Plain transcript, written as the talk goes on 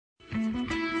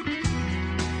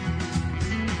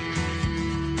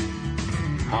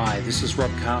Hi, this is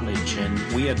Rob Cartledge, and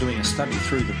we are doing a study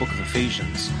through the book of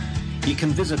Ephesians. You can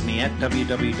visit me at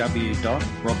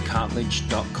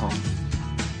www.robcartledge.com.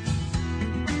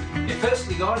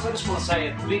 Firstly, guys, I just want to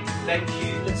say a big thank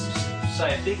you. Let's just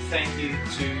say a big thank you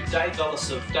to Dave Dulles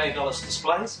of Dave Dulles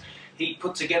Displays. He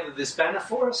put together this banner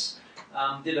for us,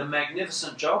 did a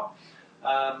magnificent job.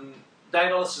 Dave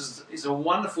Dulles is a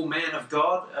wonderful man of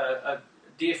God, a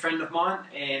dear friend of mine,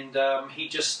 and he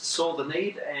just saw the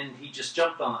need and he just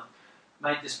jumped on it.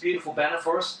 Made this beautiful banner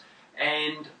for us,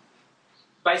 and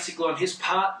basically on his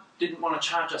part, didn't want to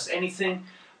charge us anything.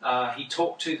 He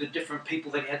talked to the different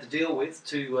people that he had to deal with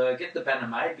to get the banner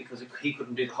made, because he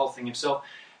couldn't do the whole thing himself.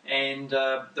 And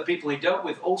the people he dealt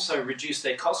with also reduced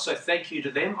their costs, so thank you to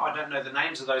them. I don't know the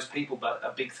names of those people, but a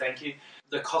big thank you.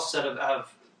 The costs that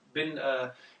have been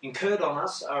incurred on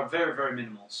us are very, very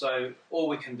minimal. So all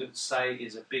we can say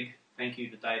is a big thank you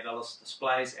to Dave Dulles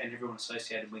Displays and everyone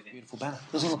associated with it. Beautiful banner.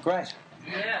 Doesn't it look great?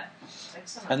 Yeah,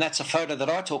 excellent. And that's a photo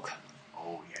that I took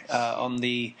on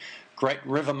the Great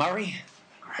River Murray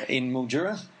in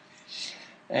Mildura,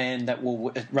 and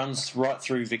it runs right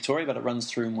through Victoria, but it runs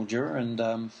through Mildura, and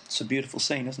it's a beautiful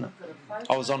scene, isn't it?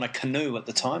 I was on a canoe at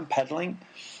the time, paddling,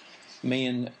 me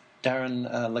and Darren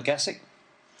Legasic,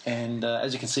 and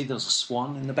as you can see, there was a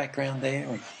swan in the background there,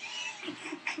 and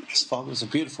it was a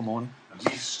beautiful morning.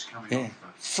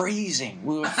 Freezing.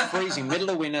 We were freezing,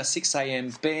 middle of winter, 6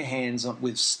 a.m, bare hands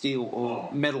with steel or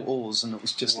metal oars, and it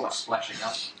was just like splashing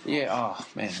up. Yeah, oh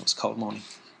man, it was a cold morning.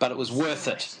 But it was worth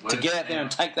it to get out there and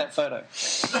take that photo.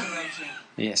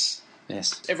 Yes.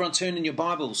 Everyone turn in your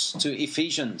Bibles to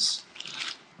Ephesians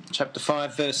chapter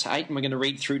 5, verse 8, and we're going to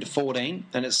read through to 14.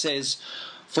 And it says,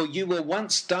 "For you were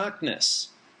once darkness,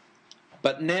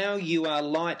 but now you are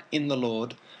light in the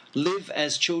Lord. Live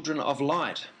as children of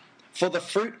light. For the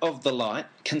fruit of the light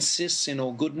consists in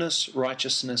all goodness,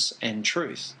 righteousness, and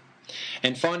truth.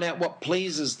 And find out what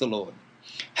pleases the Lord.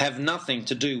 Have nothing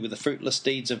to do with the fruitless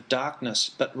deeds of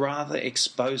darkness, but rather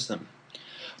expose them.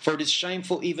 For it is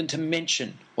shameful even to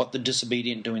mention what the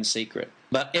disobedient do in secret.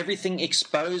 But everything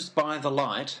exposed by the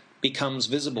light becomes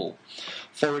visible.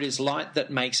 For it is light that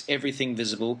makes everything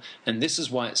visible, and this is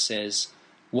why it says,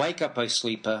 'Wake up, O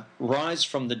sleeper, rise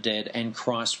from the dead, and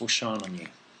Christ will shine on you.'"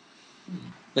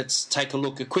 Let's take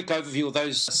a quick overview of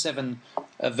those 7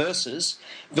 verses.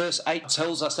 Verse 8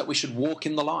 tells us that we should walk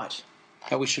in the light.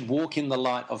 That we should walk in the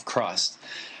light of Christ.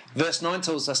 Verse 9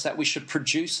 tells us that we should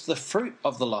produce the fruit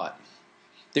of the light.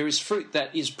 There is fruit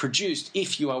that is produced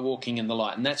if you are walking in the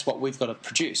light, and that's what we've got to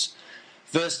produce.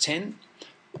 Verse 10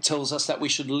 tells us that we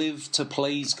should live to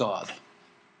please God.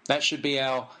 That should be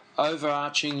our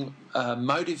overarching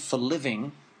motive for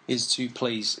living, is to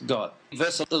please God.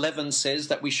 Verse 11 says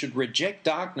that we should reject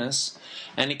darkness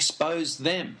and expose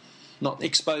them. Not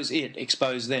expose it,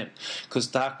 expose them, because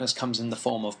darkness comes in the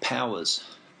form of powers.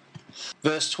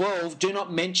 Verse 12, do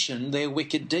not mention their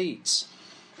wicked deeds.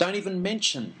 Don't even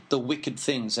mention the wicked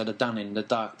things that are done in the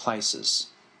dark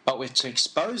places. But we're to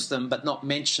expose them, but not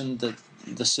mention the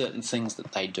certain things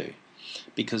that they do,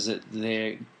 because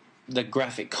the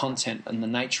graphic content and the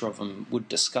nature of them would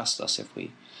disgust us if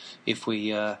we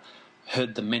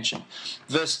heard them mentioned.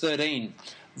 Verse 13,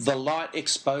 the light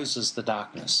exposes the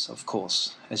darkness, of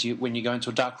course. When you go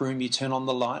into a dark room, you turn on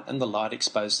the light, and the light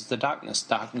exposes the darkness.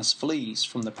 Darkness flees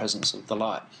from the presence of the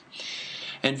light.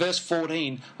 And verse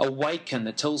 14, awaken.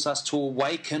 It tells us to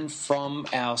awaken from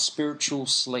our spiritual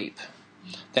sleep.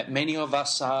 That many of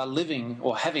us are living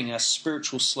or having a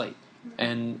spiritual sleep,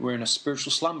 and we're in a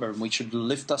spiritual slumber, and we should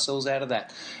lift ourselves out of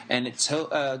that. And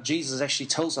Jesus actually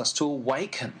tells us to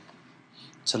awaken,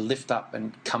 to lift up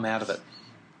and come out of it.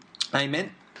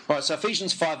 Amen. Right, so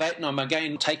Ephesians 5:8, and I'm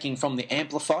again taking from the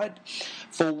Amplified.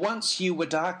 For once you were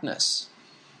darkness.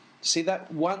 See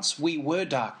that? Once we were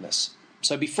darkness.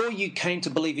 So before you came to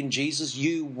believe in Jesus,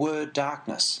 you were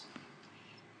darkness.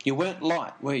 You weren't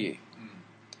light, were you?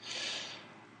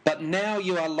 But now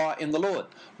you are light in the Lord.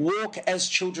 Walk as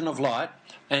children of light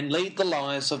and lead the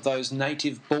lives of those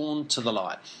native born to the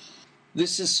light.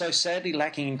 This is so sadly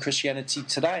lacking in Christianity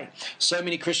today. So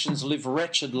many Christians live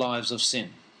wretched lives of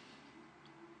sin.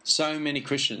 So many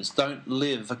Christians don't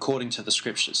live according to the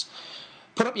Scriptures.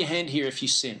 Put up your hand here if you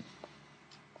sin.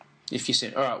 If you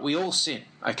sin. All right, we all sin.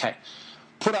 Okay.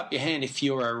 Put up your hand if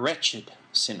you're a wretched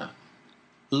sinner,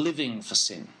 living for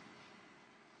sin.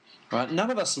 Right?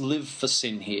 None of us live for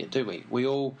sin here, do we? We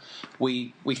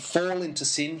fall into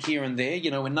sin here and there.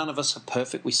 And none of us are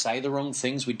perfect. We say the wrong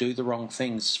things. We do the wrong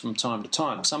things from time to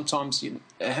time. Sometimes,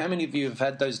 how many of you have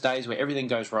had those days where everything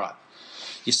goes right?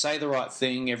 You say the right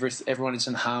thing, everyone is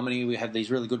in harmony, we have these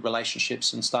really good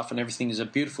relationships and stuff, and everything is a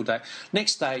beautiful day.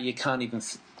 Next day, you can't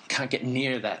can't get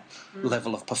near that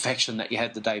level of perfection that you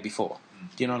had the day before.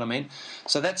 Do you know what I mean?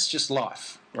 So that's just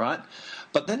life, right?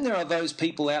 But then there are those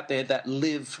people out there that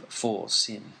live for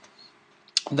sin.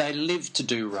 They live to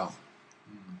do wrong.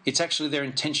 It's actually their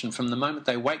intention from the moment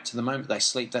they wake to the moment they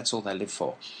sleep. That's all they live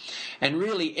for. And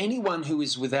really, anyone who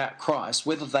is without Christ,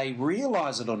 whether they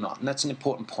realise it or not, and that's an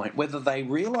important point, whether they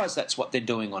realise that's what they're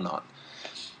doing or not,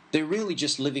 they're really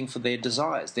just living for their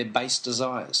desires, their base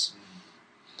desires.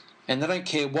 And they don't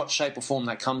care what shape or form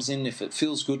that comes in. If it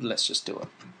feels good, let's just do it.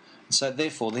 So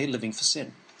therefore, they're living for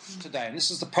sin today. And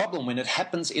this is the problem when it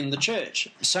happens in the church.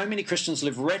 So many Christians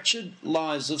live wretched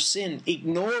lives of sin,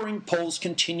 ignoring Paul's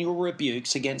continual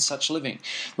rebukes against such living.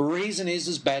 The reason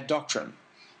is bad doctrine.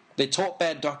 They're taught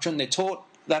bad doctrine. They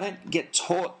don't get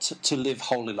taught to live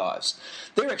holy lives.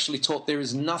 They're actually taught there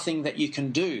is nothing that you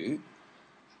can do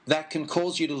that can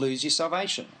cause you to lose your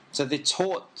salvation. So they're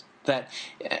taught that,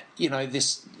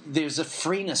 there's a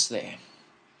freeness there.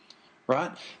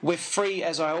 Right? We're free,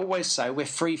 as I always say, we're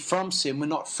free from sin. We're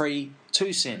not free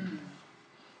to sin.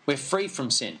 We're free from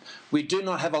sin. We do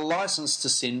not have a license to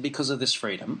sin because of this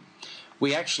freedom.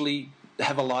 We actually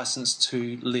have a license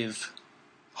to live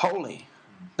holy.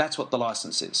 That's what the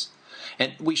license is.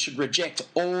 And we should reject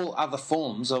all other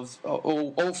forms of,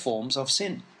 all forms of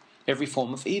sin. Every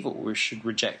form of evil we should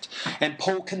reject. And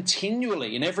Paul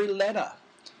continually, in every letter,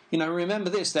 remember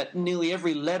this, that nearly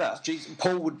every letter,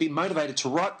 Paul would be motivated to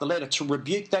write the letter to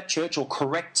rebuke that church or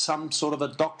correct some sort of a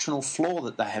doctrinal flaw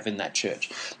that they have in that church.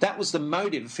 That was the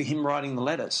motive for him writing the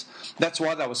letters. That's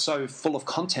why they were so full of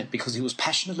content, because he was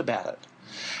passionate about it.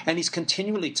 And he's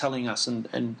continually telling us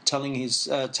and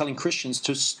telling Christians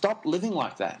to stop living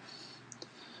like that.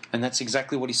 And that's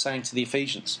exactly what he's saying to the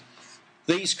Ephesians.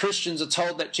 These Christians are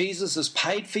told that Jesus has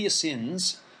paid for your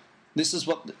sins. This is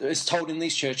what is told in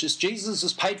these churches. Jesus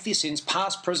has paid for your sins,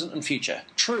 past, present and future.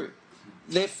 True.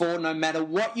 Therefore, no matter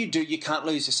what you do, you can't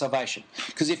lose your salvation.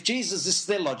 Because if Jesus, this is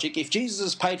their logic, if Jesus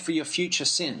has paid for your future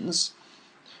sins,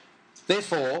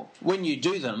 therefore, when you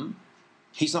do them,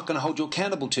 he's not going to hold you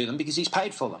accountable to them because he's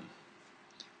paid for them.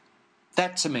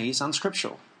 That, to me, is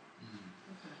unscriptural.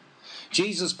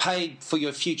 Jesus paid for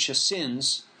your future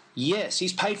sins. Yes,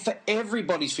 he's paid for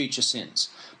everybody's future sins.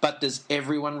 But does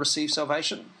everyone receive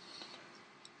salvation?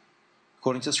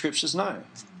 According to the scriptures, no.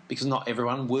 Because not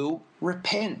everyone will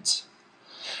repent.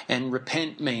 And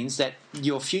repent means that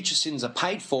your future sins are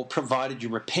paid for, provided you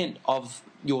repent of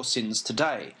your sins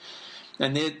today.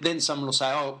 And then someone will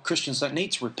say, oh, Christians don't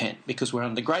need to repent because we're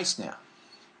under grace now.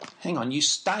 Hang on, you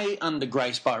stay under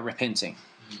grace by repenting.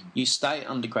 You stay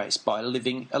under grace by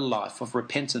living a life of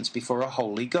repentance before a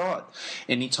holy God.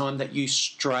 Anytime that you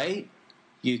stray,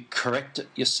 you correct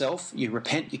yourself, you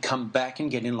repent, you come back and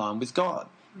get in line with God.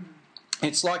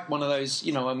 It's like one of those,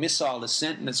 a missile is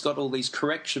sent and it's got all these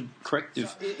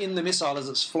corrective. In the missile as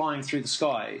it's flying through the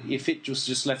sky, if it was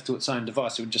just left to its own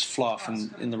device, it would just fly off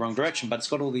in the wrong direction. But it's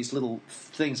got all these little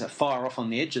things that fire off on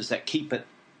the edges that keep it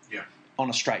on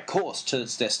a straight course to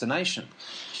its destination.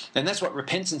 And that's what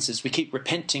repentance is. We keep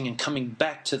repenting and coming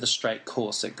back to the straight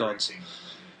course that God's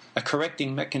a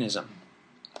correcting mechanism.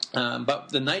 But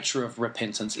the nature of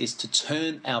repentance is to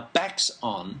turn our backs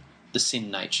on the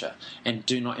sin nature and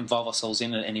do not involve ourselves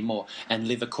in it anymore and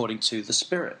live according to the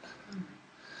Spirit.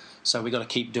 So we've got to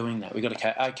keep doing that. We've got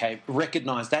to,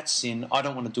 recognise that's sin. I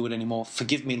don't want to do it anymore.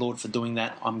 Forgive me, Lord, for doing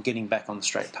that. I'm getting back on the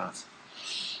straight path.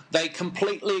 They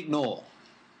completely ignore,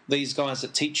 these guys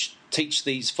that teach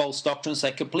these false doctrines,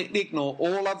 they completely ignore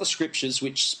all other scriptures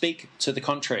which speak to the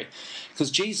contrary.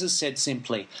 Because Jesus said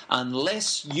simply,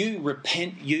 unless you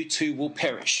repent, you too will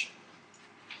perish.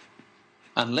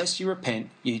 Unless you repent,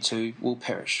 you too will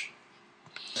perish.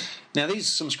 Now, these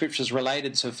are some scriptures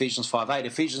related to Ephesians 5:8.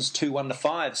 Ephesians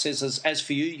 2:1-5 says, as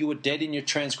for you, you were dead in your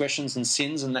transgressions and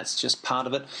sins, and that's just part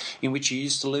of it, in which you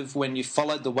used to live when you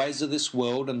followed the ways of this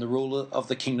world and the ruler of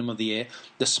the kingdom of the air,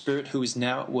 the spirit who is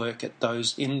now at work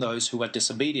in those who are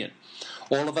disobedient.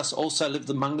 All of us also lived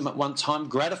among them at one time,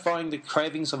 gratifying the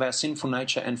cravings of our sinful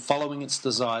nature and following its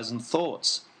desires and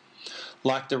thoughts.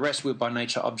 Like the rest, we were by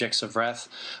nature objects of wrath.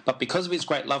 But because of his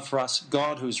great love for us,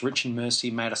 God, who is rich in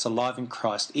mercy, made us alive in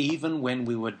Christ, even when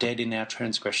we were dead in our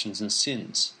transgressions and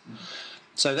sins.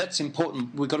 So that's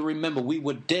important. We've got to remember we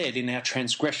were dead in our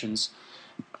transgressions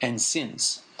and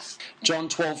sins. John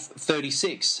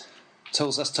 12:36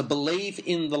 tells us to believe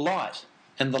in the light.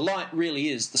 And the light really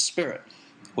is the Spirit,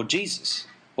 or Jesus,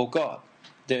 or God.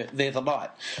 They're the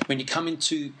light. When you come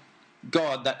into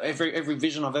God, that every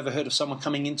vision I've ever heard of someone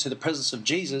coming into the presence of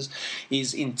Jesus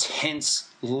is intense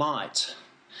light.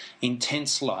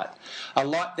 Intense light. A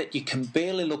light that you can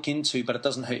barely look into, but it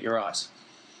doesn't hurt your eyes.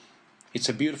 It's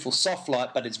a beautiful soft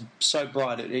light, but it's so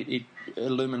bright it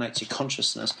illuminates your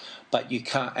consciousness. But you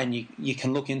can't, and you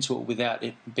can look into it without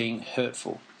it being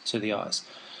hurtful to the eyes.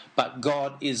 But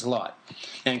God is light.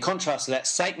 Now, in contrast to that,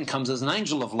 Satan comes as an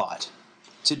angel of light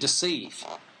to deceive,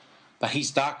 but he's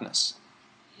darkness.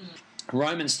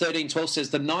 Romans 13:12 says,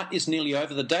 "The night is nearly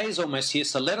over, the day is almost here,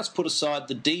 so let us put aside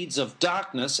the deeds of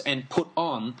darkness and put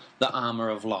on the armour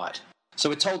of light." So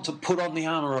we're told to put on the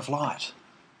armour of light.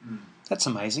 That's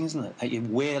amazing, isn't it? That you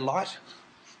wear light,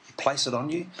 you place it on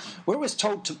you. We're always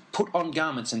told to put on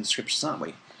garments in the Scriptures, aren't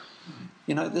we?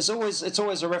 You know, it's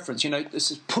always a reference. You know,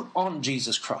 this is put on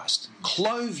Jesus Christ.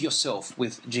 Clothe yourself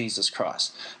with Jesus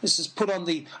Christ. This is put on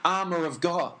the armour of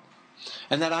God.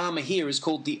 And that armour here is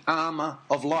called the armour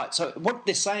of light. So what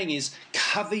they're saying is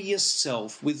cover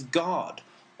yourself with God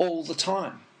all the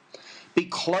time. Be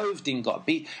clothed in God.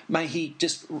 May He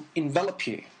just envelop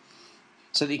you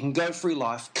so that you can go through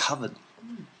life covered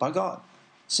by God.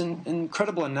 It's an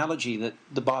incredible analogy that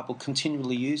the Bible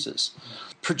continually uses.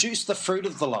 Produce the fruit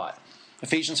of the light.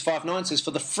 Ephesians 5:9 says,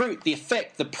 "For the fruit, the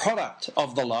effect, the product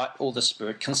of the light or the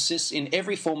Spirit consists in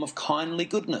every form of kindly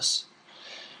goodness."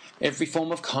 Every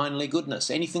form of kindly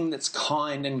goodness. Anything that's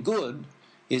kind and good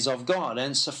is of God,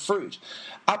 and it's a fruit.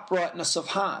 Uprightness of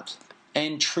heart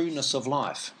and trueness of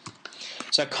life.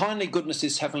 So kindly goodness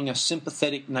is having a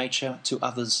sympathetic nature to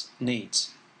others'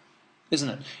 needs, isn't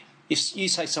it? If you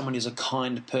say someone is a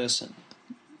kind person,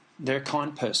 they're a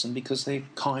kind person because they're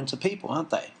kind to people, aren't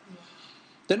they?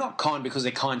 They're not kind because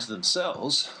they're kind to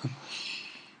themselves.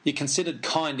 You're considered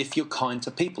kind if you're kind to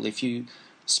people, if you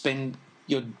spend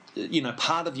your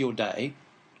part of your day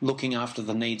looking after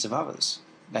the needs of others.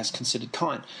 That's considered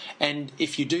kind. And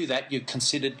if you do that, you're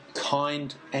considered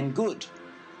kind and good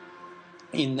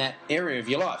in that area of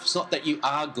your life. It's not that you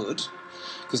are good,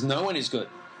 because no one is good.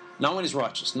 No one is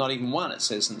righteous, not even one, it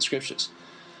says in the Scriptures.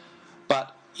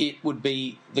 But it would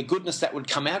be the goodness that would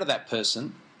come out of that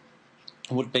person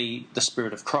would be the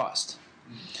Spirit of Christ.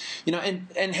 You know,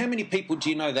 and how many people do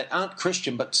you know that aren't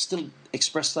Christian but still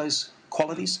express those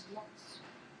qualities?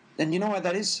 And you know why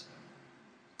that is?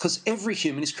 Because every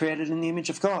human is created in the image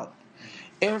of God.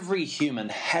 Every human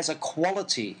has a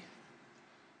quality,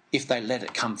 if they let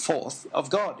it come forth, of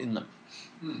God in them.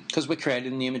 Because we're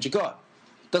created in the image of God.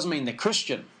 Doesn't mean they're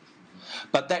Christian.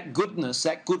 But that goodness,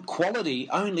 that good quality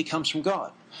only comes from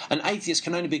God. An atheist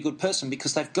can only be a good person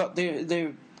because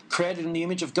they're created in the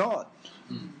image of God.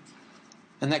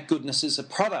 And that goodness is a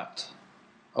product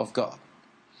of God.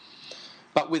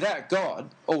 But without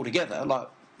God altogether, like,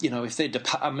 you know, if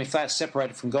they're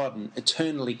separated from God and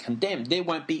eternally condemned, there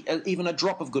won't be even a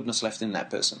drop of goodness left in that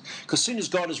person. Because as soon as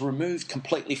God is removed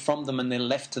completely from them and they're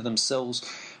left to themselves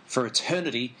for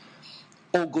eternity,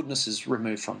 all goodness is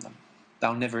removed from them.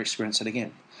 They'll never experience it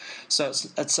again. So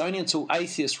it's only until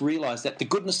atheists realise that the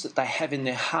goodness that they have in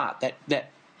their heart,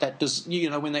 that does, you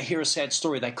know, when they hear a sad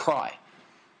story, they cry.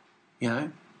 You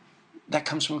know, that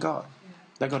comes from God.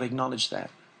 They've got to acknowledge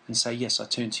that and say, yes, I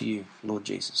turn to you, Lord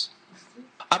Jesus.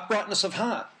 Uprightness of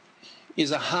heart is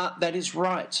a heart that is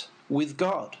right with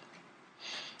God.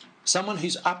 Someone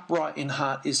who's upright in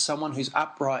heart is someone who's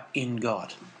upright in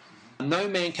God. No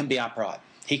man can be upright.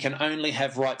 He can only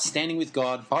have right standing with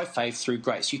God by faith through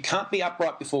grace. You can't be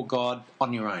upright before God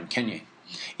on your own, can you?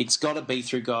 It's got to be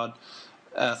through God,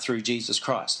 through Jesus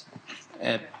Christ,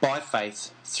 by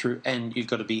faith and you've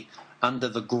got to be under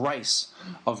the grace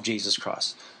of Jesus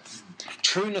Christ.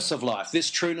 Trueness of life. This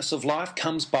trueness of life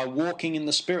comes by walking in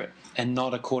the Spirit and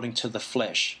not according to the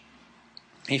flesh.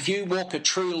 If you walk a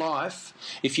true life,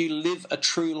 if you live a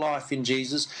true life in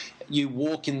Jesus, you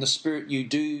walk in the Spirit, you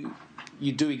do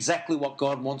exactly what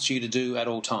God wants you to do at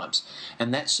all times.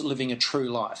 And that's living a true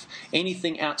life.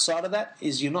 Anything outside of that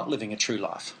is you're not living a true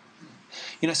life.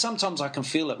 You know, sometimes I can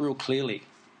feel it real clearly.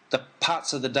 The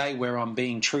parts of the day where I'm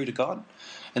being true to God,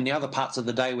 and the other parts of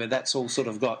the day where that's all sort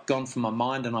of gone from my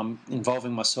mind and I'm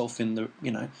involving myself in the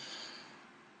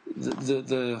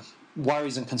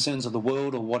worries and concerns of the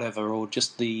world or whatever, or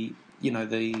just the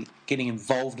getting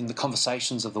involved in the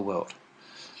conversations of the world.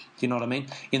 You know what I mean?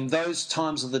 In those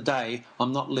times of the day,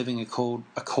 I'm not living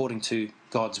according to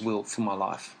God's will for my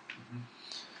life.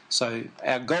 So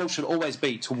our goal should always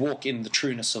be to walk in the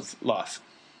trueness of life.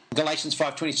 Galatians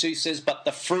 5:22 says, but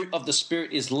the fruit of the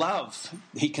Spirit is love.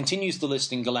 He continues the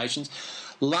list in Galatians.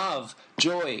 Love,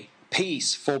 joy,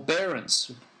 peace,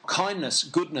 forbearance, kindness,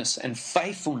 goodness, and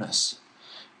faithfulness.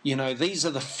 You know, these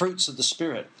are the fruits of the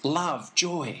Spirit. Love,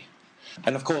 joy.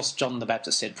 And of course, John the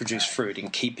Baptist said, produce fruit in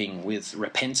keeping with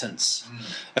repentance.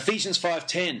 Ephesians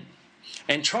 5:10.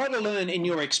 And try to learn in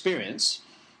your experience,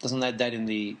 doesn't add that in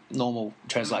the normal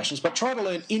translations, but try to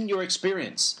learn in your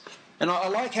experience And I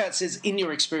like how it says in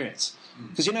your experience.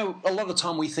 Because, a lot of the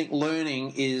time we think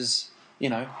learning is,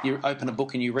 you open a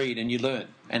book and you read and you learn,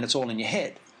 and it's all in your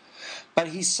head. But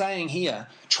he's saying here,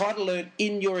 try to learn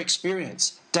in your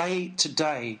experience,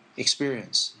 day-to-day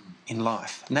experience in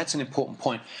life. And that's an important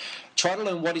point. Try to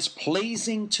learn what is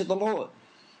pleasing to the Lord.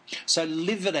 So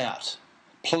live it out.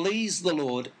 Please the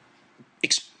Lord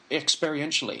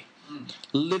experientially.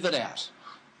 Live it out.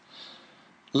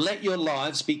 Let your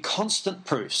lives be constant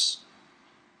proofs.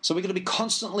 So we're going to be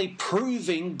constantly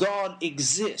proving God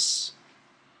exists.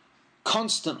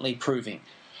 Constantly proving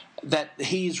that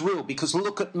he is real. Because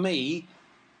look at me,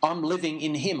 I'm living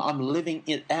in him. I'm living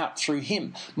it out through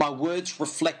him. My words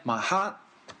reflect my heart.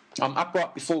 I'm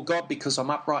upright before God because I'm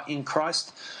upright in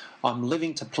Christ. I'm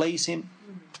living to please him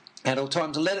at all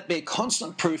times. Let it be a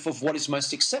constant proof of what is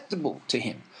most acceptable to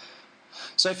him.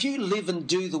 So if you live and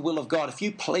do the will of God, if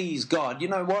you please God, you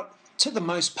know what? To the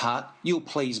most part, you'll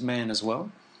please man as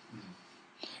well.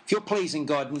 If you're pleasing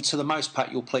God, to the most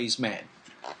part, you'll please man.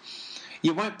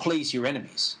 You won't please your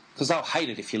enemies because they'll hate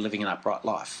it if you're living an upright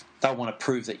life. They'll want to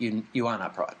prove that you aren't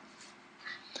upright.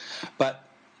 But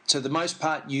to the most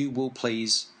part, you will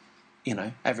please,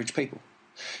 average people.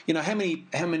 How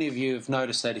many of you have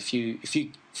noticed that if you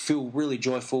feel really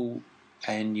joyful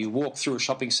and you walk through a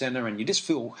shopping centre and you just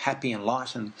feel happy and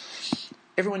light and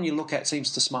everyone you look at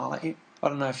seems to smile at you? I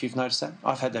don't know if you've noticed that.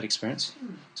 I've had that experience.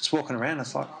 Just walking around,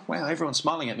 it's like, wow, everyone's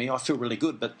smiling at me. I feel really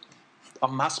good, but I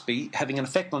must be having an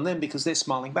effect on them because they're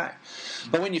smiling back.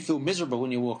 But when you feel miserable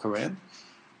when you walk around,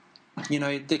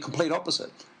 the complete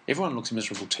opposite. Everyone looks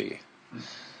miserable to you.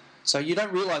 So you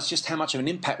don't realise just how much of an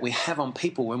impact we have on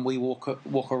people when we walk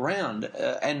around.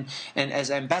 And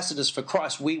as ambassadors for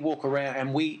Christ, we walk around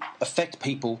and we affect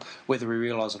people whether we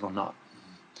realise it or not.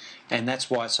 And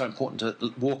that's why it's so important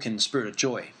to walk in the spirit of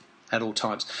joy at all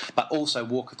times, but also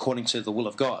walk according to the will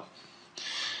of God.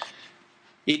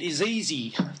 It is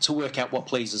easy to work out what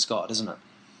pleases God, isn't it?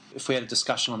 If we had a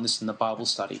discussion on this in the Bible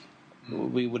study,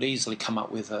 we would easily come up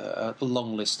with a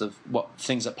long list of what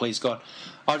things that please God.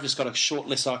 I've just got a short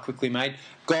list I quickly made.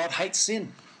 God hates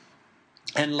sin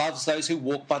and loves those who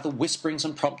walk by the whisperings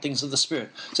and promptings of the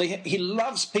Spirit. So he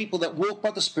loves people that walk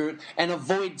by the Spirit and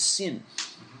avoid sin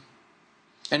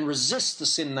and resist the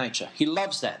sin nature. He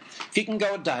loves that. If you can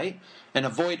go a day and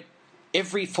avoid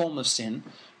every form of sin,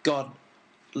 God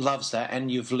loves that, and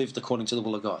you've lived according to the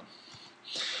will of God.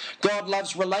 God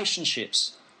loves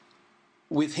relationships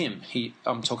with him.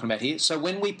 I'm talking about here. So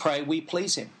when we pray, we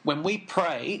please him. When we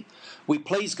pray, we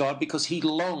please God because he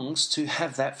longs to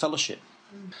have that fellowship.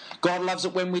 God loves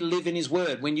it when we live in his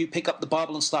word. When you pick up the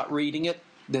Bible and start reading it,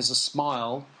 there's a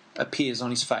smile appears on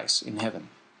his face in heaven.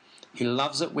 He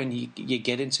loves it when you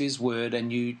get into his word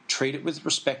and you treat it with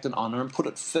respect and honour and put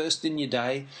it first in your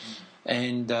day.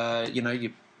 And,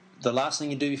 the last thing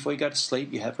you do before you go to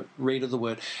sleep, you have a read of the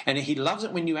word. And he loves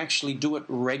it when you actually do it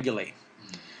regularly.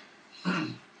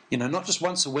 Not just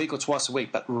once a week or twice a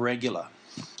week, but regular.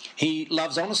 He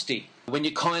loves honesty. When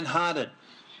you're kind-hearted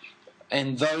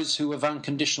and those who have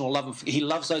unconditional love, he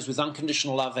loves those with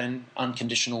unconditional love and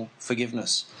unconditional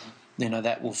forgiveness.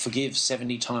 That will forgive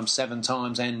 70 times, 7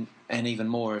 times, and even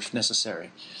more if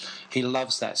necessary. He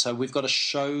loves that. So we've got to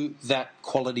show that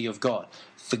quality of God.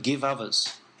 Forgive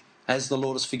others as the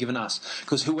Lord has forgiven us.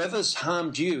 Because whoever's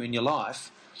harmed you in your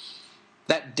life,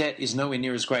 that debt is nowhere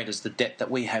near as great as the debt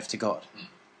that we have to God.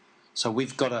 So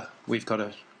we've got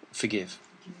to forgive.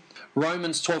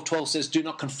 Romans 12:12 says, "Do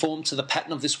not conform to the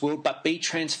pattern of this world, but be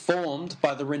transformed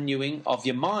by the renewing of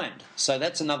your mind." So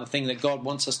that's another thing that God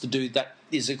wants us to do that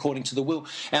is according to the will.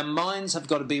 Our minds have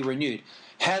got to be renewed.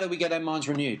 How do we get our minds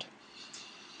renewed?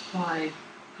 By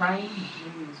praying and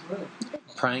reading his word.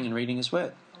 Praying and reading his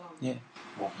word. Yeah.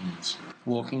 Walking in the Spirit.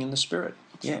 Walking in the Spirit.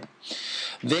 Yeah.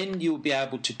 Then you'll be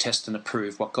able to test and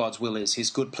approve what God's will is,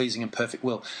 his good, pleasing and perfect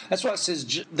will. That's why it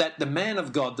says that the man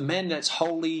of God, the man that's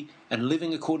holy and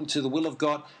living according to the will of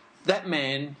God, that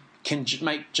man can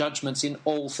make judgments in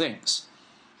all things.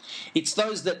 It's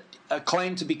those that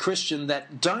claim to be Christian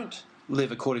that don't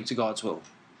live according to God's will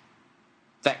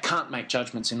that can't make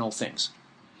judgments in all things.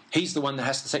 He's the one that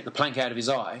has to take the plank out of his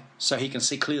eye so he can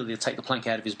see clearly to take the plank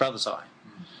out of his brother's eye.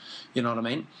 You know what I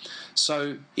mean?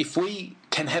 So if we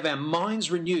can have our minds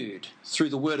renewed through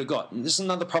the Word of God, and this is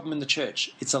another problem in the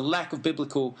church, it's a lack of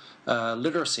biblical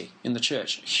literacy in the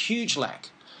church, huge lack.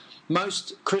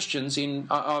 Most Christians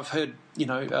I've heard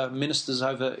ministers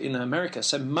over in America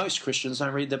say most Christians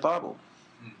don't read their Bible.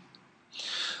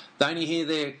 They only hear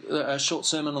their short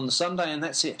sermon on the Sunday and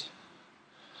that's it.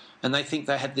 And they think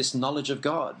they have this knowledge of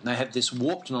God. They have this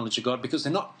warped knowledge of God because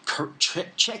they're not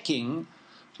checking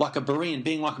like a Berean,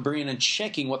 being like a Berean and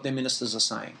checking what their ministers are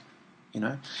saying.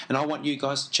 And I want you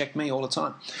guys to check me all the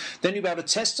time. Then you'll be able to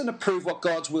test and approve what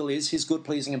God's will is, his good,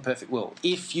 pleasing and perfect will.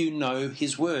 If you know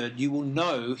his word, you will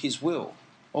know his will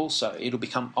also. It'll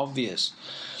become obvious.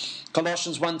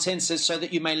 Colossians 1:10 says, so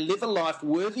that you may live a life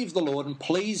worthy of the Lord and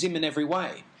please him in every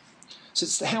way.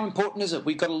 So how important is it?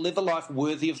 We've got to live a life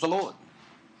worthy of the Lord.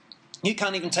 You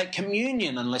can't even take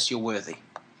communion unless you're worthy.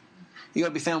 You've got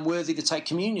to be found worthy to take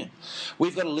communion.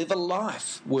 We've got to live a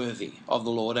life worthy of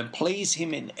the Lord and please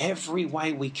him in every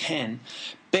way we can,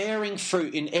 bearing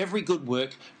fruit in every good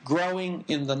work, growing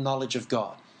in the knowledge of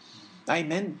God.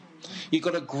 Amen. You've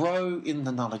got to grow in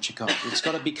the knowledge of God. It's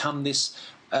got to become this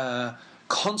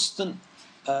constant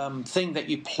thing that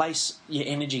you place your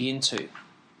energy into.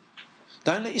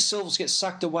 Don't let yourselves get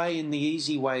sucked away in the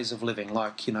easy ways of living,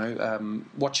 like,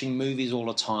 watching movies all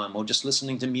the time, or just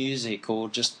listening to music, or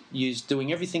just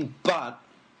doing everything but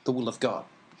the will of God.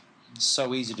 It's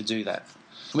so easy to do that.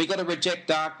 We've got to reject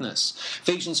darkness.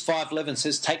 Ephesians 5:11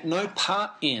 says, take no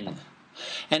part in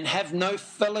and have no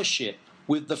fellowship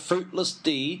with the fruitless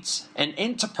deeds and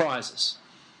enterprises.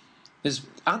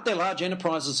 Aren't there large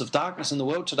enterprises of darkness in the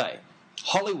world today?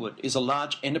 Hollywood is a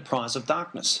large enterprise of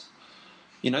darkness.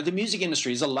 The music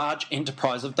industry is a large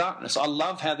enterprise of darkness. I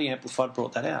love how the Amplified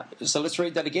brought that out. So let's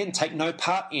read that again. Take no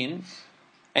part in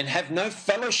and have no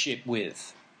fellowship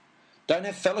with. Don't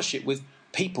have fellowship with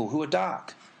people who are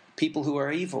dark, people who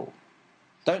are evil.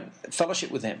 Don't fellowship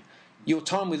with them. Your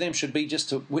time with them should be just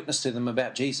to witness to them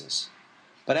about Jesus.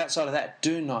 But outside of that,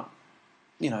 do not,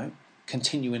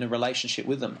 continue in a relationship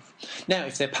with them. Now,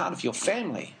 if they're part of your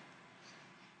family,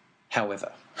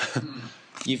 however,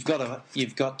 you've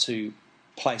got to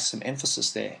place some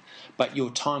emphasis there, but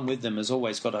your time with them has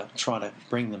always got to try to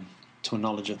bring them to a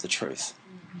knowledge of the truth,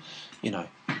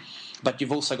 But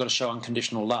you've also got to show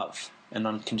unconditional love and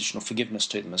unconditional forgiveness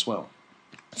to them as well.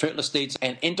 Fruitless deeds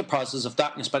and enterprises of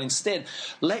darkness, but instead,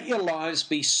 let your lives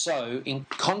be so in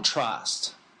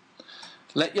contrast.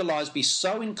 Let your lives be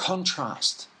so in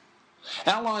contrast.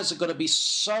 Our lives have got to be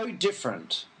so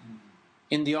different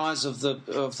in the eyes of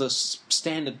the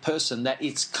standard person that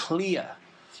it's clear.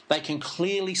 They can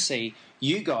clearly see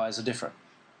you guys are different.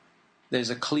 There's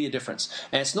a clear difference.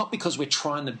 And it's not because we're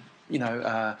trying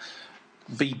to,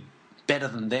 be better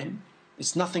than them.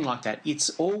 It's nothing like that.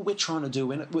 It's all we're trying to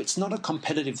do. It's not a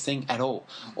competitive thing at all.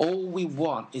 All we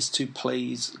want is to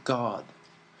please God.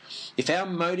 If our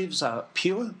motives are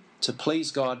pure, to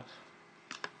please God,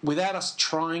 without us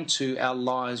trying to, our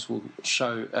lives will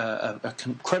show a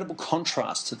incredible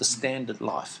contrast to the standard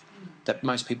life that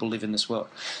most people live in this world.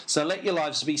 So let your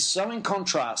lives be so in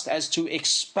contrast as to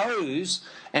expose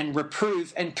and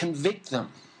reprove and convict them.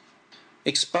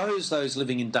 Expose those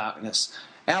living in darkness.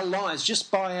 Our lives, just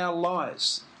by our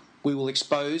lives, we will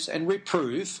expose and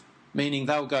reprove, meaning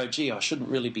they'll go, gee, I shouldn't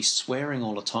really be swearing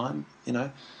all the time,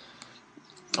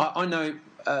 I know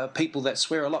people that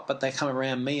swear a lot, but they come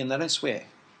around me and they don't swear,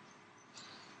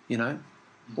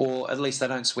 or at least they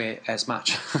don't swear as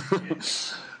much.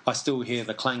 I still hear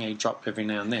the clanging drop every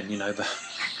now and then,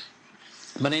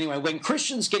 But anyway, when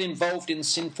Christians get involved in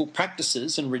sinful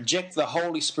practices and reject the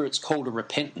Holy Spirit's call to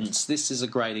repentance, this is a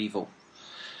great evil.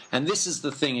 And this is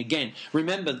the thing, again,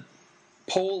 remember,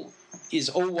 Paul is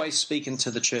always speaking to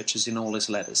the churches in all his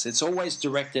letters. It's always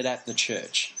directed at the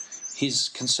church. His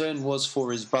concern was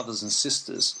for his brothers and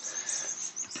sisters.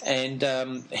 And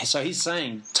so he's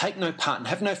saying, take no part and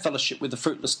have no fellowship with the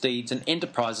fruitless deeds and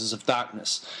enterprises of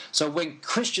darkness. So when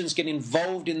Christians get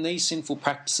involved in these sinful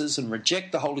practices and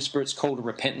reject the Holy Spirit's call to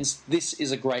repentance, this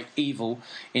is a great evil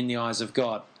in the eyes of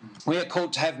God. We are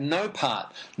called to have no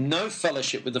part, no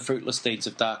fellowship with the fruitless deeds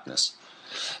of darkness.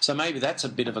 So maybe that's a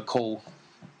bit of a call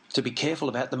to be careful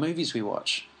about the movies we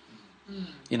watch.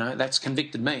 That's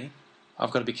convicted me. I've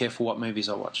got to be careful what movies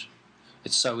I watch.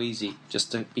 It's so easy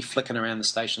just to be flicking around the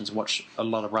stations and watch a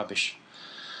lot of rubbish.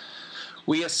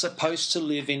 We are supposed to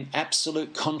live in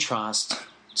absolute contrast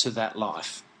to that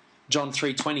life. John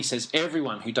 3:20 says,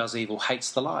 everyone who does evil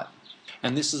hates the light.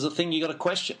 And this is a thing you got to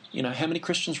question. How many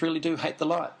Christians really do hate the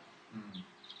light?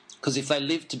 Because if they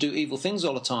live to do evil things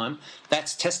all the time,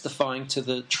 that's testifying to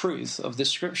the truth of this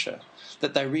scripture,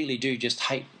 that they really do just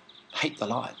hate the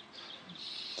light.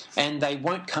 And they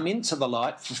won't come into the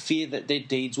light for fear that their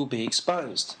deeds will be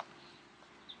exposed.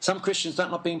 Some Christians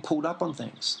don't like being pulled up on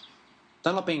things.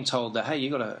 They're not being told that, hey, you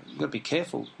got to be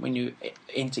careful when you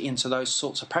enter into those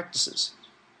sorts of practices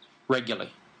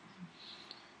regularly.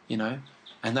 And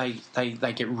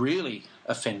they get really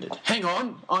offended. Hang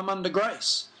on, I'm under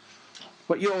grace.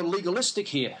 But you're legalistic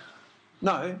here.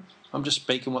 No, I'm just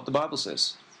speaking what the Bible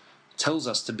says. Tells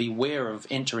us to beware of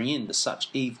entering into such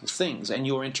evil things, and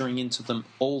you're entering into them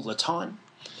all the time.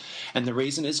 And the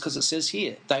reason is because it says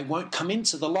here, they won't come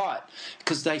into the light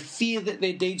because they fear that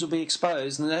their deeds will be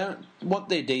exposed, and they don't want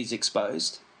their deeds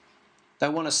exposed. They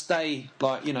want to stay,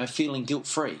 feeling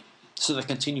guilt-free, so they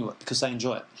continue it because they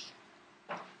enjoy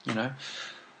it.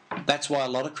 That's why a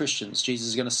lot of Christians, Jesus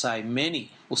is going to say,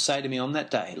 many will say to me on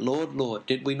that day, Lord, Lord,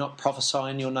 did we not prophesy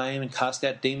in your name and cast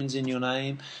out demons in your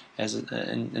name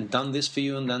and done this for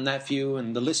you and done that for you?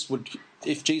 And the list would,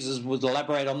 if Jesus would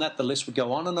elaborate on that, the list would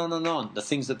go on and on and on, the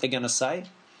things that they're going to say.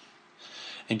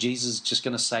 And Jesus is just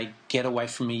going to say, get away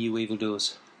from me, you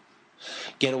evildoers.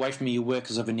 Get away from me, you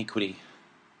workers of iniquity.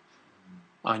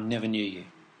 I never knew you.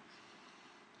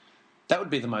 That would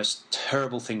be the most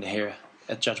terrible thing to hear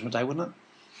at Judgment Day, wouldn't it?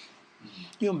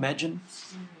 You imagine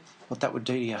what that would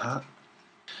do to your heart?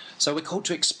 So we're called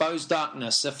to expose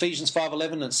darkness. Ephesians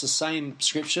 5:11, it's the same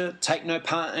scripture. Take no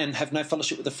part and have no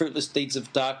fellowship with the fruitless deeds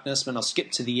of darkness. And I'll skip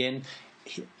to the end.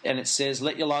 And it says,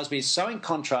 let your lives be so in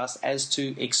contrast as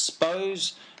to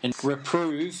expose and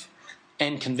reprove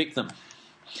and convict them.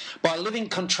 By living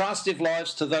contrastive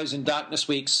lives to those in darkness,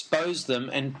 we expose them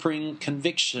and bring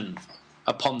conviction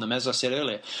upon them, as I said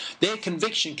earlier. Their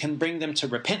conviction can bring them to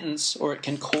repentance, or it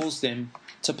can cause them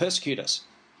to persecute us.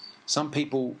 Some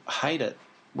people hate it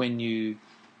when you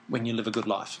live a good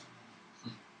life.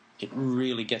 It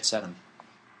really gets at them,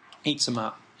 eats them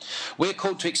up. We're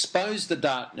called to expose the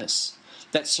darkness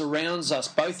that surrounds us,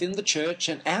 both in the church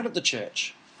and out of the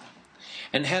church.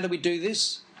 And how do we do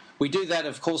this? We do that,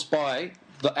 of course, by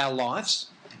our lives.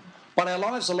 But our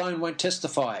lives alone won't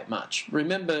testify much.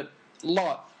 Remember,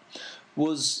 Lot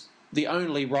was the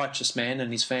only righteous man,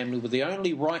 and his family were the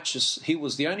only righteous. He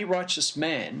was the only righteous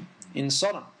man in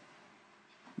Sodom,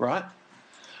 right?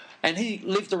 And he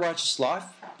lived a righteous life,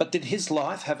 but did his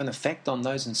life have an effect on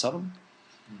those in Sodom?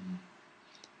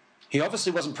 He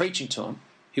obviously wasn't preaching to them.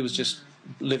 He was just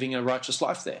living a righteous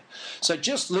life there. So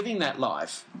just living that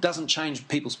life doesn't change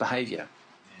people's behaviour,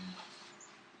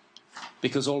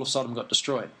 because all of Sodom got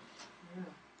destroyed.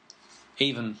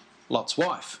 Even Lot's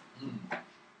wife.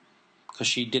 Because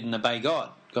she didn't obey God.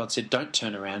 God said, don't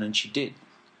turn around, and she did.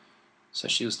 So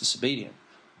she was disobedient.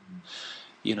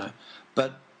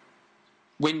 But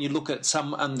when you look at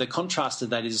the contrast to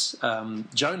that is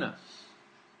Jonah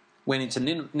went into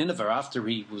Nineveh after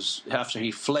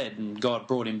he fled, and God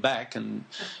brought him back and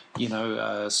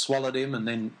swallowed him, and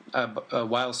then a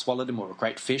whale swallowed him, or a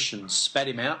great fish, and spat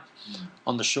him out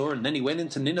on the shore. And then he went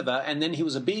into Nineveh, and then he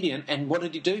was obedient. And what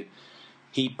did he do?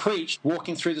 He preached,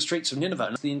 walking through the streets of Nineveh,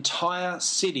 and the entire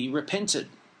city repented.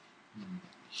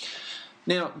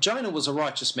 Now, Jonah was a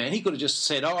righteous man. He could have just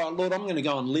said, oh, Lord, I'm going to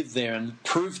go and live there and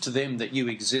prove to them that you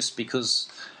exist,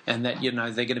 and that, they're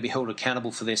going to be held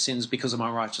accountable for their sins because of my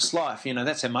righteous life.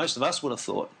 That's how most of us would have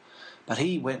thought. But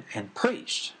he went and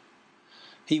preached.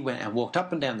 He went and walked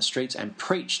up and down the streets and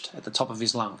preached at the top of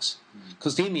his lungs.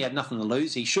 Because to him, he had nothing to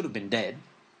lose. He should have been dead.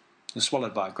 He was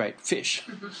swallowed by a great fish.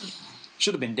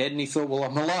 Should have been dead, and he thought, well,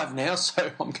 I'm alive now, so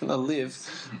I'm going to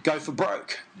live, go for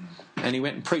broke. And he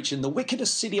went and preached in the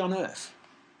wickedest city on earth.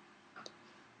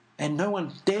 And no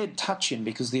one dared touch him,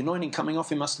 because the anointing coming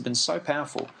off him must have been so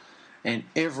powerful. And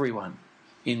everyone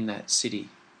in that city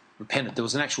repented. There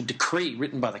was an actual decree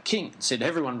written by the king that said,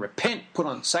 everyone repent, put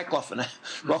on sackcloth and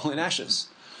roll in ashes.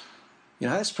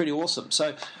 That's pretty awesome.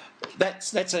 So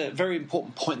that's a very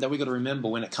important point that we've got to remember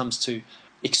when it comes to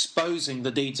exposing the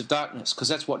deeds of darkness, because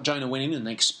that's what Jonah went in and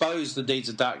exposed the deeds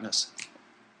of darkness,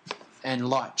 and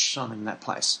light shone in that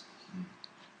place.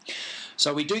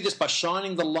 So we do this by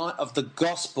shining the light of the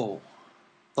gospel.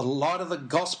 The light of the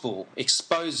gospel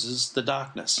exposes the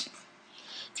darkness.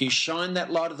 If you shine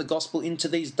that light of the gospel into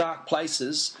these dark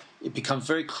places, it becomes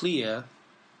very clear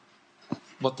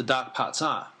what the dark parts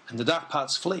are, and the dark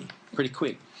parts flee pretty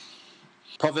quick.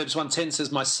 Proverbs 1:10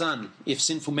 says, my son, if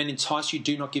sinful men entice you,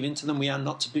 do not give in to them. We are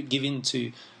not to give in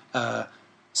to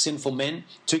sinful men.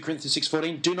 2 Corinthians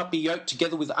 6:14, do not be yoked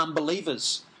together with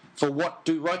unbelievers. For what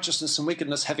do righteousness and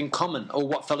wickedness have in common? Or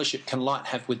what fellowship can light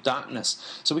have with darkness?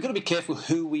 So we've got to be careful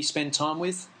who we spend time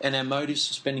with and our motives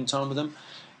for spending time with them.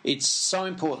 It's so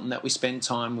important that we spend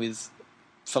time with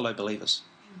fellow believers.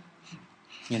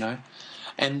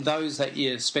 And those that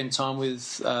you spend time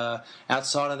with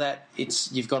outside of that,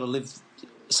 you've got to live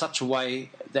such a way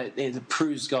that it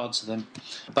proves God to them,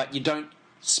 but you don't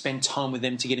spend time with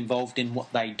them to get involved in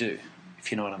what they do,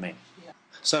 if you know what I mean. Yeah.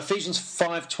 So Ephesians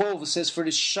 5:12, it says, for it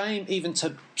is shame even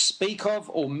to speak of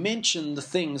or mention the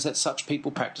things that such people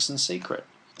practice in secret.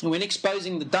 And when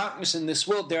exposing the darkness in this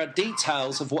world, there are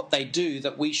details of what they do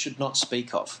that we should not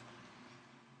speak of,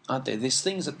 aren't there? There's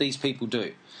things that these people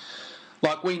do.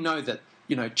 Like we know that,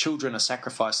 children are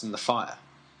sacrificed in the fire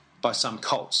by some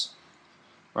cults,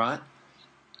 right?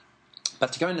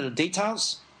 But to go into the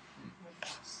details,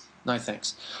 no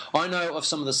thanks. I know of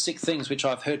some of the sick things which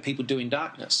I've heard people do in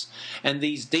darkness, and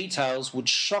these details would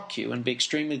shock you and be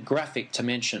extremely graphic to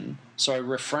mention, so I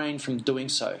refrain from doing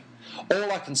so.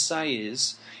 All I can say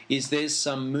is there's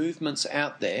some movements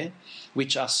out there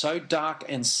which are so dark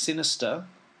and sinister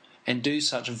and do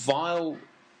such vile,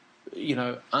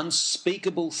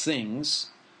 unspeakable things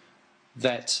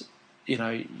that,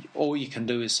 all you can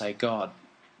do is say, God,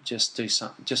 just do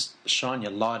something, just shine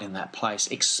your light in that place.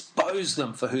 Expose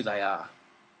them for who they are.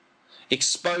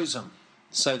 Expose them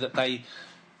so that they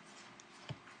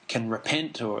can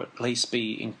repent or at least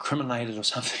be incriminated or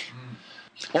something.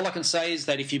 All I can say is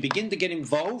that if you begin to get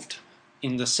involved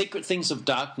in the secret things of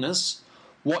darkness,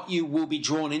 what you will be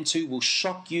drawn into will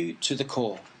shock you to the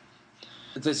core.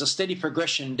 There's a steady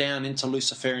progression down into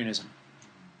Luciferianism.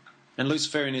 And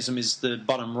Luciferianism is the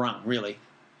bottom rung, really.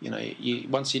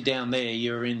 Once you're down there,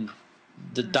 you're in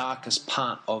the darkest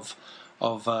part of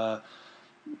the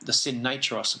sin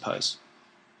nature, I suppose.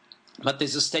 But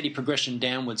there's a steady progression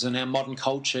downwards, and our modern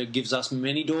culture gives us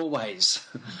many doorways,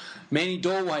 many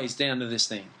doorways down to this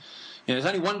thing. There's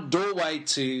only one doorway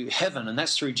to heaven, and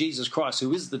that's through Jesus Christ,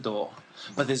 who is the door.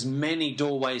 But there's many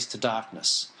doorways to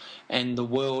darkness, and the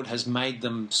world has made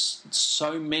them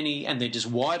so many, and they're just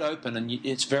wide open, and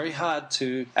it's very hard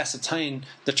to ascertain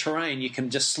the terrain. You can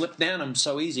just slip down them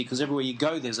so easy because everywhere you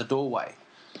go there's a doorway,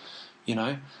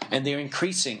 and they're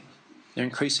increasing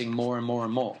more and more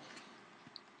and more.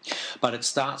 But it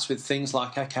starts with things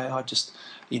like, okay, I just,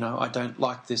 I don't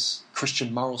like this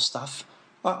Christian moral stuff.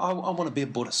 I want to be a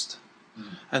Buddhist.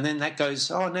 And then that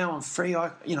goes, now I'm free.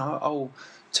 I'll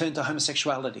turn to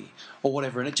homosexuality or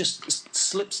whatever, and it just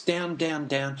slips down,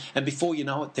 and before you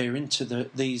know it, they're into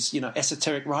these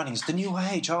esoteric writings, the New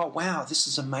Age. Oh wow, this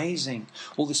is amazing!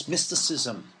 All this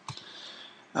mysticism.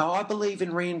 I believe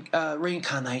in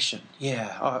reincarnation.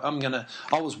 Yeah,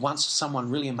 I was once someone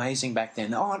really amazing back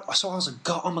then. So I was a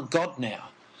god. I'm a god now.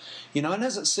 And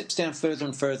as it slips down further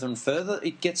and further and further,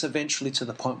 it gets eventually to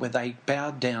the point where they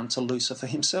bow down to Lucifer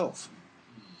himself.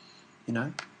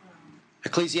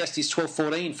 Ecclesiastes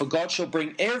 12:14, for God shall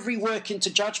bring every work into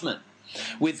judgment,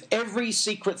 with every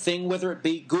secret thing, whether it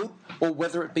be good or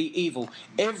whether it be evil.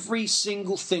 Every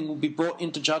single thing will be brought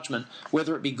into judgment,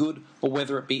 whether it be good or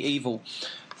whether it be evil.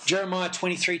 Jeremiah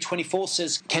 23:24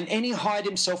 says, can any hide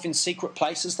himself in secret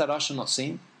places that I shall not see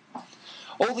him?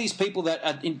 All these people that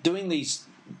are doing these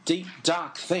deep,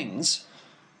 dark things,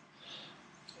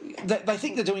 they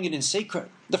think they're doing it in secret.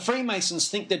 The Freemasons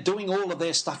think they're doing all of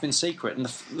their stuff in secret. And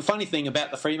the funny thing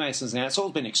about the Freemasons now, it's all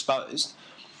been exposed.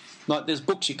 Like there's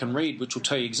books you can read which will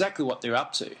tell you exactly what they're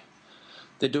up to.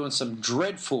 They're doing some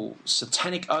dreadful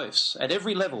satanic oaths. At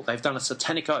every level, they've done a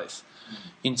satanic oath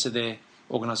into their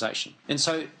organisation. And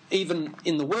so even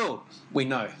in the world, we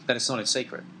know that it's not in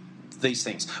secret, these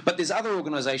things. But there's other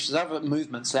organisations, other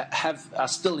movements that are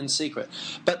still in secret.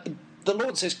 But the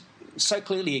Lord says so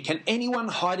clearly here, can anyone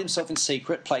hide himself in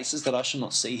secret places that I shall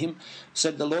not see him?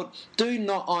 Said the Lord, do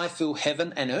not I fill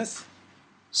heaven and earth?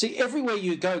 See, everywhere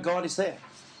you go, God is there.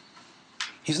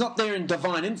 He's not there in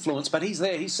divine influence, but he's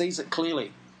there. He sees it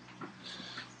clearly.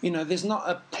 There's not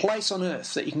a place on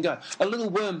earth that you can go. A little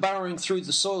worm burrowing through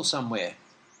the soil somewhere.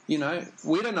 We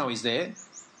don't know he's there,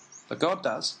 but God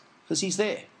does, because he's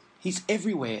there. He's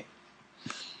everywhere.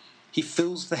 He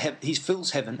fills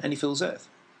heaven and he fills earth.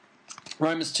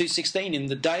 Romans 2:16, in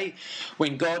the day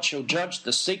when God shall judge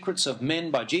the secrets of men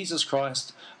by Jesus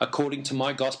Christ according to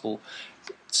my gospel.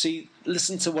 See,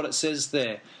 listen to what it says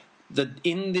there. That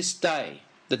in this day,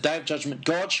 the day of judgment,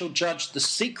 God shall judge the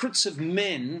secrets of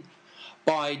men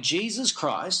by Jesus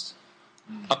Christ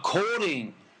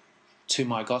according to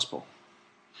my gospel.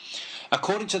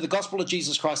 According to the gospel of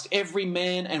Jesus Christ, every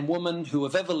man and woman who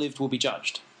have ever lived will be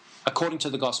judged according to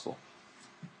the gospel.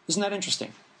 Isn't that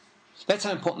interesting? That's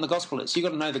how important the gospel is. You've got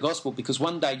to know the gospel because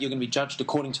one day you're going to be judged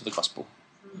according to the gospel.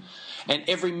 And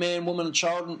every man, woman and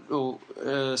child, or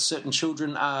certain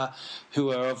children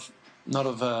who are not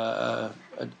of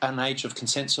an age of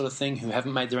consent sort of thing, who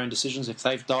haven't made their own decisions, if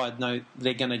they've died, no,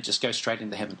 they're going to just go straight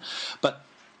into heaven. But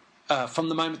from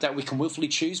the moment that we can willfully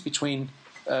choose between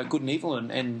good and evil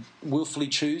and willfully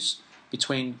choose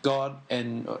between God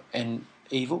and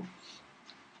evil,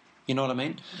 you know what I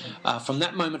mean? From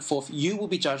that moment forth, you will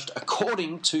be judged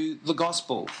according to the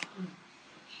gospel.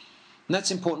 And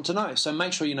that's important to know. So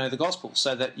make sure you know the gospel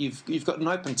so that you've got an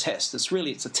open test.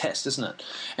 It's a test, isn't it?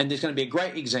 And there's going to be a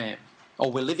great exam,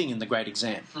 or we're living in the great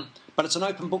exam. But it's an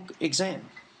open book exam.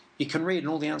 You can read and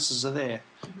all the answers are there,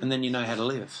 and then you know how to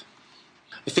live.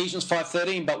 Ephesians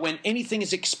 5:13, but when anything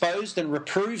is exposed and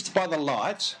reproved by the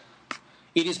light,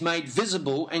 it is made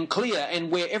visible and clear,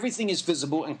 and where everything is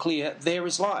visible and clear, there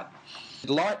is light.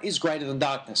 Light is greater than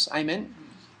darkness. Amen?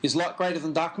 Is light greater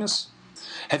than darkness?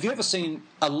 Have you ever seen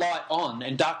a light on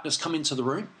and darkness come into the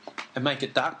room and make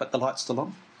it dark, but the light's still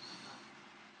on?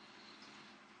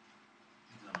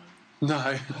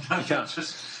 No. You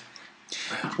can't.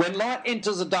 When light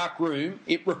enters a dark room,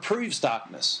 it reproves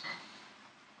darkness.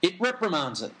 It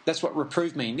reprimands it. That's what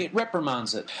reprove means. It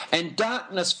reprimands it. And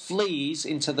darkness flees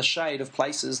into the shade of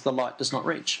places the light does not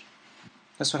reach.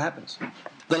 That's what happens.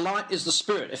 The light is the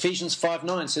Spirit. Ephesians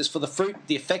 5:9 says, for the fruit,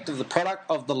 the effect of the product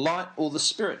of the light or the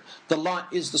Spirit. The light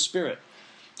is the Spirit.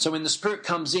 So when the Spirit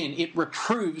comes in, it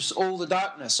reproves all the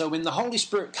darkness. So when the Holy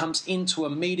Spirit comes into a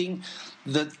meeting,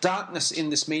 the darkness in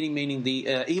this meeting, meaning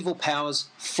the evil powers,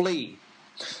 flee.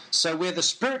 So where the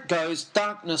Spirit goes,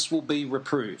 darkness will be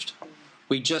reproved.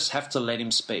 We just have to let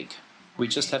him speak. We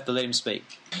just have to let him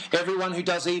speak. Everyone who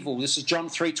does evil, this is John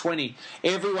 3:20,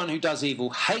 everyone who does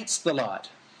evil hates the light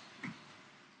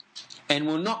and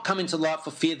will not come into light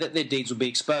for fear that their deeds will be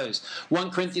exposed.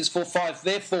 1 Corinthians 4:5,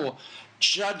 therefore,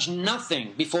 judge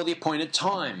nothing before the appointed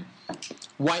time.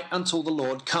 Wait until the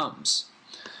Lord comes.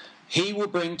 He will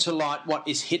bring to light what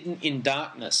is hidden in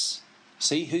darkness.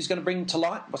 See, who's going to bring to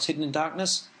light what's hidden in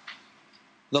darkness?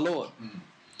 The Lord.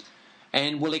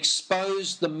 And will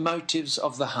expose the motives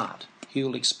of the heart. He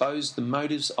will expose the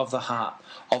motives of the heart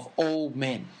of all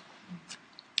men.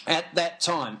 At that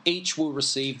time, each will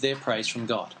receive their praise from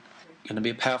God. Going to be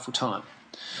a powerful time.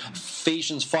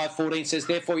 Ephesians 5:14 says,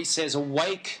 therefore he says,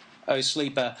 awake, O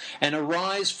sleeper, and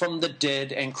arise from the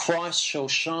dead, and Christ shall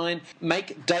shine.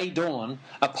 Make day dawn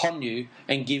upon you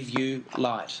and give you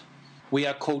light. We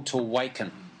are called to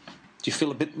awaken. Do you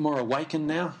feel a bit more awakened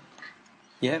now?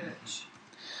 Yeah?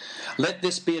 Let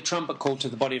this be a trumpet call to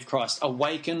the body of Christ.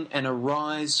 Awaken and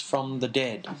arise from the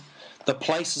dead, the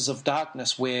places of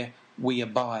darkness where we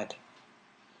abide.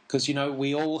 Because, you know,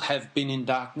 we all have been in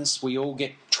darkness. We all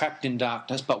get trapped in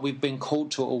darkness, but we've been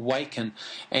called to awaken,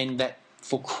 and that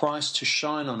for Christ to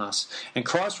shine on us. And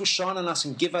Christ will shine on us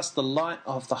and give us the light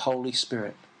of the Holy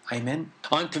Spirit. Amen.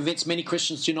 I'm convinced many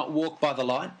Christians do not walk by the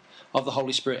light of the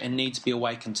Holy Spirit and need to be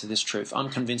awakened to this truth. I'm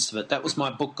convinced of it. That was my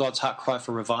book, God's Heart Cry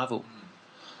for Revival.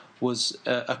 Was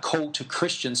a call to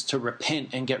Christians to repent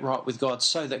and get right with God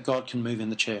so that God can move in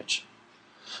the church.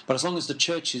 But as long as the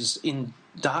church is in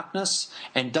darkness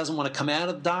and doesn't want to come out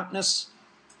of darkness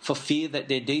for fear that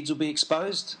their deeds will be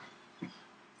exposed,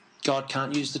 God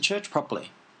can't use the church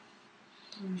properly.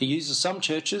 He uses some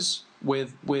churches where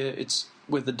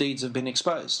the deeds have been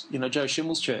exposed. You know, Joe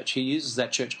Schimmel's church, he uses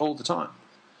that church all the time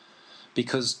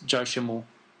because Joe Schimmel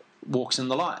walks in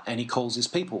the light and he calls his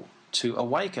people to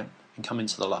awaken and come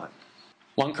into the light.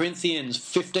 1 Corinthians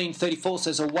 15:34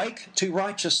 says, awake to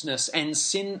righteousness and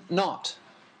sin not.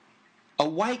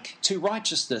 Awake to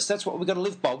righteousness. That's what we've got to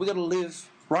live by. We've got to live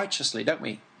righteously, don't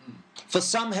we? For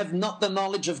some have not the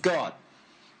knowledge of God.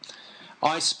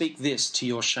 I speak this to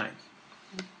your shame.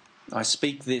 I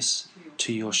speak this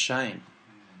to your shame.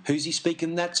 Who's he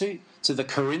speaking that to? To the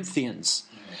Corinthians.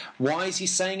 Why is he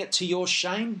saying it to your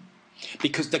shame?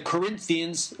 Because the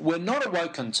Corinthians were not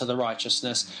awoken to the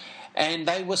righteousness and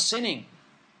they were sinning.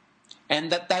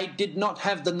 And that they did not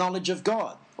have the knowledge of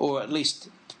God. Or at least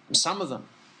some of them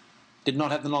did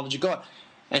not have the knowledge of God.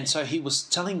 And so he was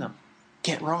telling them,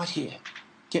 get right here.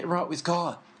 Get right with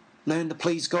God. Learn to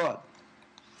please God.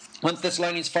 1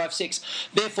 Thessalonians 5:6,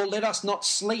 therefore let us not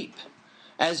sleep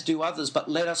as do others, but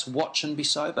let us watch and be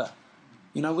sober.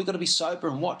 You know, we've got to be sober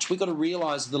and watch. We've got to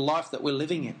realise the life that we're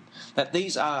living in. That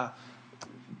these are,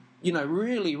 you know,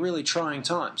 really, really trying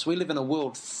times. We live in a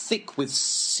world thick with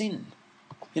sin.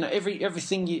 You know,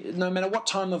 everything, no matter what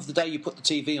time of the day you put the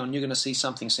TV on, you're going to see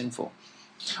something sinful.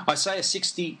 Isaiah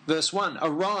 60 verse 1,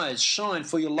 arise, shine,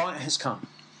 for your light has come.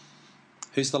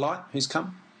 Who's the light? Who's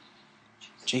come?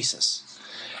 Jesus.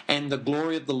 And the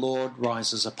glory of the Lord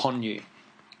rises upon you.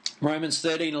 Romans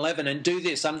 13:11, and do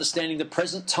this, understanding the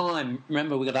present time.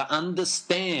 Remember, we've got to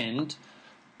understand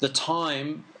the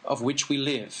time of which we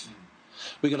live.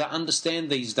 We've got to understand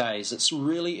these days. It's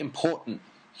really important.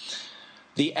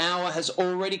 The hour has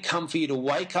already come for you to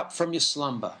wake up from your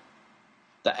slumber.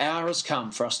 The hour has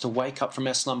come for us to wake up from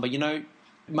our slumber. You know,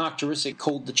 Mark Jurisic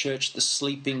called the church the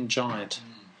sleeping giant.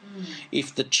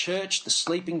 If the church, the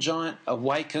sleeping giant,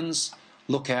 awakens,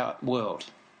 look out, world.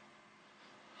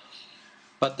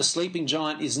 But the sleeping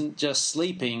giant isn't just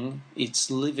sleeping,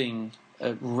 it's living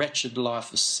a wretched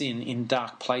life of sin in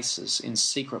dark places, in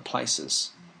secret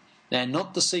places. Now,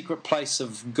 not the secret place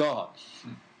of God,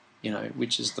 you know,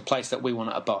 which is the place that we want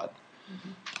to abide.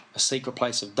 A secret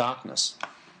place of darkness.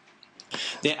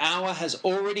 The hour has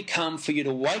already come for you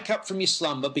to wake up from your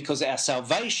slumber, because our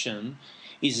salvation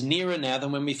is nearer now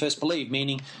than when we first believed,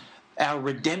 meaning our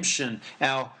redemption,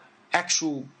 our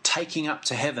actual taking up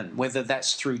to heaven, whether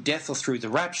that's through death or through the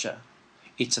rapture,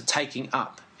 it's a taking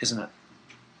up, isn't it?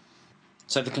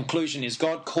 So the conclusion is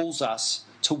God calls us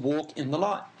to walk in the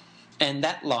light. And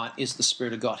that light is the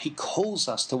Spirit of God. He calls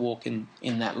us to walk in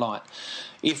that light.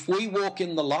 If we walk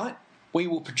in the light, we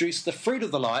will produce the fruit of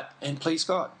the light and please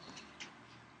God.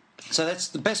 So that's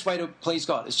the best way to please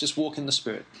God, is just walk in the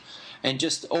Spirit. And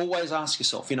just always ask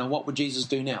yourself, what would Jesus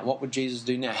do now? What would Jesus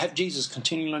do now? Have Jesus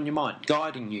continually on your mind,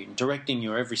 guiding you, directing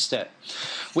your every step.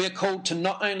 We are called to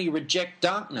not only reject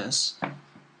darkness,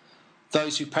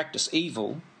 those who practice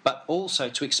evil, but also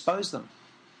to expose them,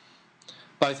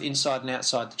 both inside and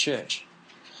outside the church.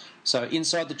 So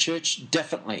inside the church,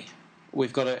 definitely,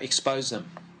 we've got to expose them.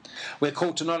 We're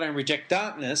called to not only reject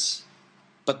darkness,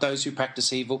 but those who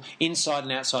practice evil, inside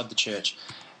and outside the church.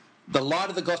 The light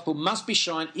of the gospel must be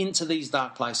shined into these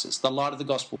dark places. The light of the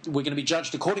gospel. We're going to be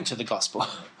judged according to the gospel.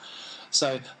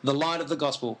 So the light of the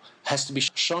gospel has to be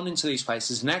shone into these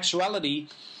places. In actuality,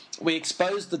 we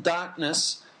expose the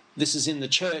darkness, this is in the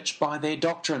church, by their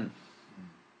doctrine.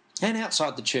 And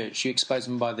outside the church, you expose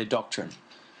them by their doctrine.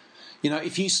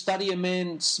 If you study a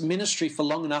man's ministry for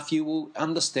long enough, you will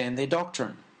understand their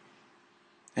doctrine.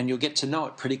 And you'll get to know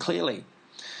it pretty clearly.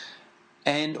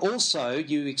 And also,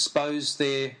 you expose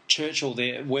their church or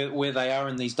where they are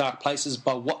in these dark places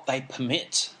by what they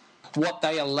permit, what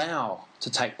they allow to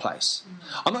take place.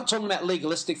 I'm not talking about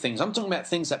legalistic things. I'm talking about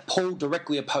things that Paul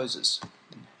directly opposes.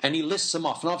 And he lists them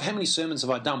off. And how many sermons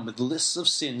have I done with lists of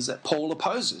sins that Paul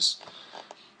opposes?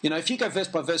 If you go verse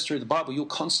by verse through the Bible, you'll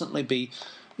constantly be,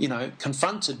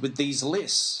 confronted with these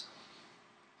lists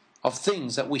of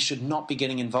things that we should not be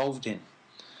getting involved in.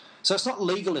 So it's not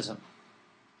legalism.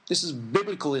 This is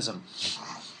biblicalism,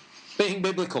 being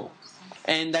biblical.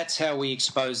 And that's how we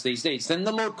expose these deeds. Then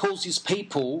the Lord calls his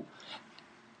people,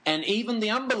 and even the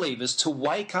unbelievers, to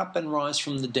wake up and rise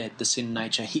from the dead, the sin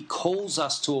nature. He calls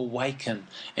us to awaken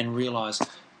and realise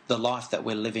the life that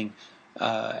we're living,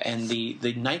 and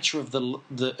the nature of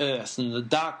the earth and the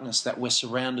darkness that we're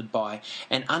surrounded by,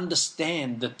 and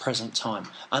understand the present time,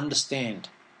 understand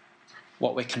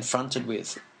what we're confronted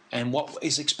with and what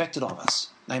is expected of us.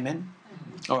 Amen?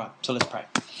 All right, so let's pray.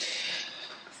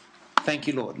 Thank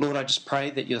you, Lord. Lord, I just pray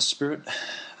that your Spirit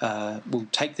will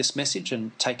take this message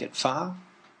and take it far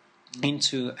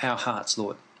into our hearts,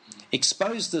 Lord.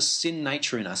 Expose the sin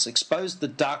nature in us. Expose the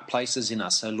dark places in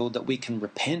us, so, Lord, that we can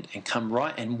repent and come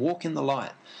right and walk in the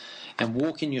light and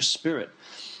walk in your Spirit.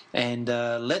 And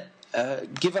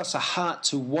give us a heart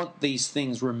to want these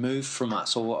things removed from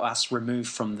us, or us removed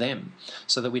from them,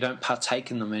 so that we don't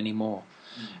partake in them anymore.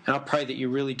 And I pray that you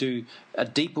really do a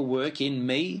deeper work in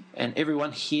me and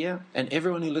everyone here and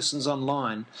everyone who listens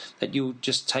online, that you'll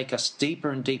just take us deeper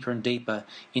and deeper and deeper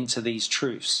into these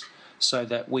truths, so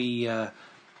that we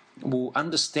will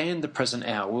understand the present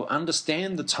hour, we'll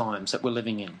understand the times that we're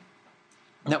living in,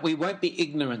 that we won't be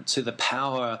ignorant to the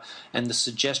power and the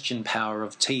suggestion power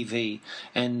of TV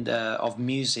and of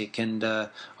music and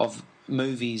of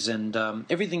movies and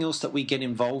everything else that we get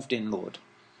involved in, Lord.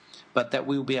 But that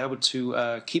we'll be able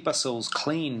to keep ourselves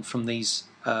clean from these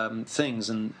things.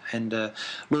 And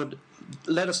Lord,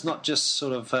 let us not just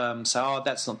sort of say,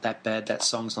 that's not that bad, that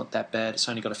song's not that bad, it's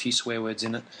only got a few swear words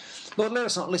in it. Lord, let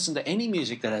us not listen to any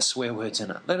music that has swear words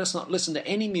in it. Let us not listen to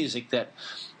any music that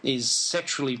is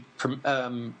sexually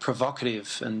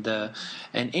provocative and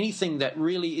anything that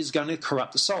really is going to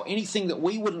corrupt the soul. Anything that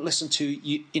we wouldn't listen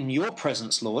to in your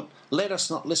presence, Lord, let us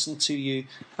not listen to you.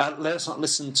 Let us not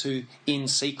listen to in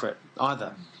secret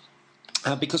either,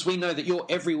 because we know that you're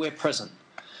everywhere present.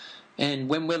 And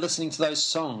when we're listening to those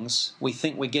songs, we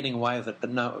think we're getting away with it,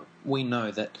 but no, we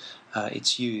know that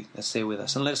it's you that's there with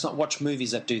us. And let us not watch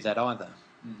movies that do that either.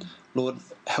 Lord,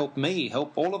 help me,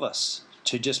 help all of us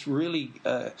to just really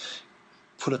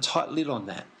put a tight lid on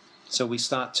that, so we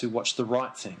start to watch the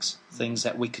right things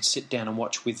that we could sit down and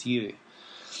watch with you.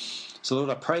 So,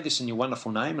 Lord, I pray this in your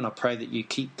wonderful name, and I pray that you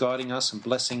keep guiding us and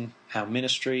blessing our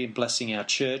ministry, blessing our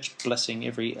church, blessing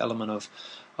every element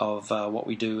of what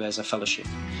we do as a fellowship,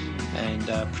 and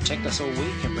protect us all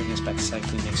week and bring us back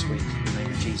safely next week. In the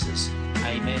name of Jesus.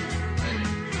 Amen.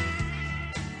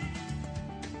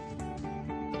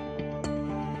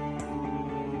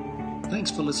 Thanks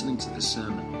for listening to this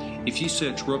sermon. If you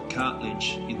search Rob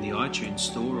Cartledge in the iTunes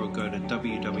store or go to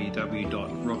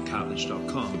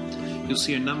www.robcartledge.com, you'll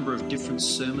see a number of different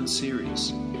sermon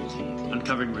series: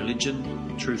 Uncovering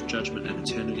Religion, Truth, Judgment and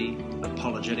Eternity,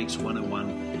 Apologetics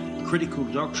 101, Critical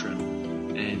Doctrine,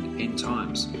 and End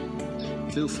Times.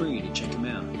 Feel free to check them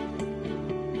out.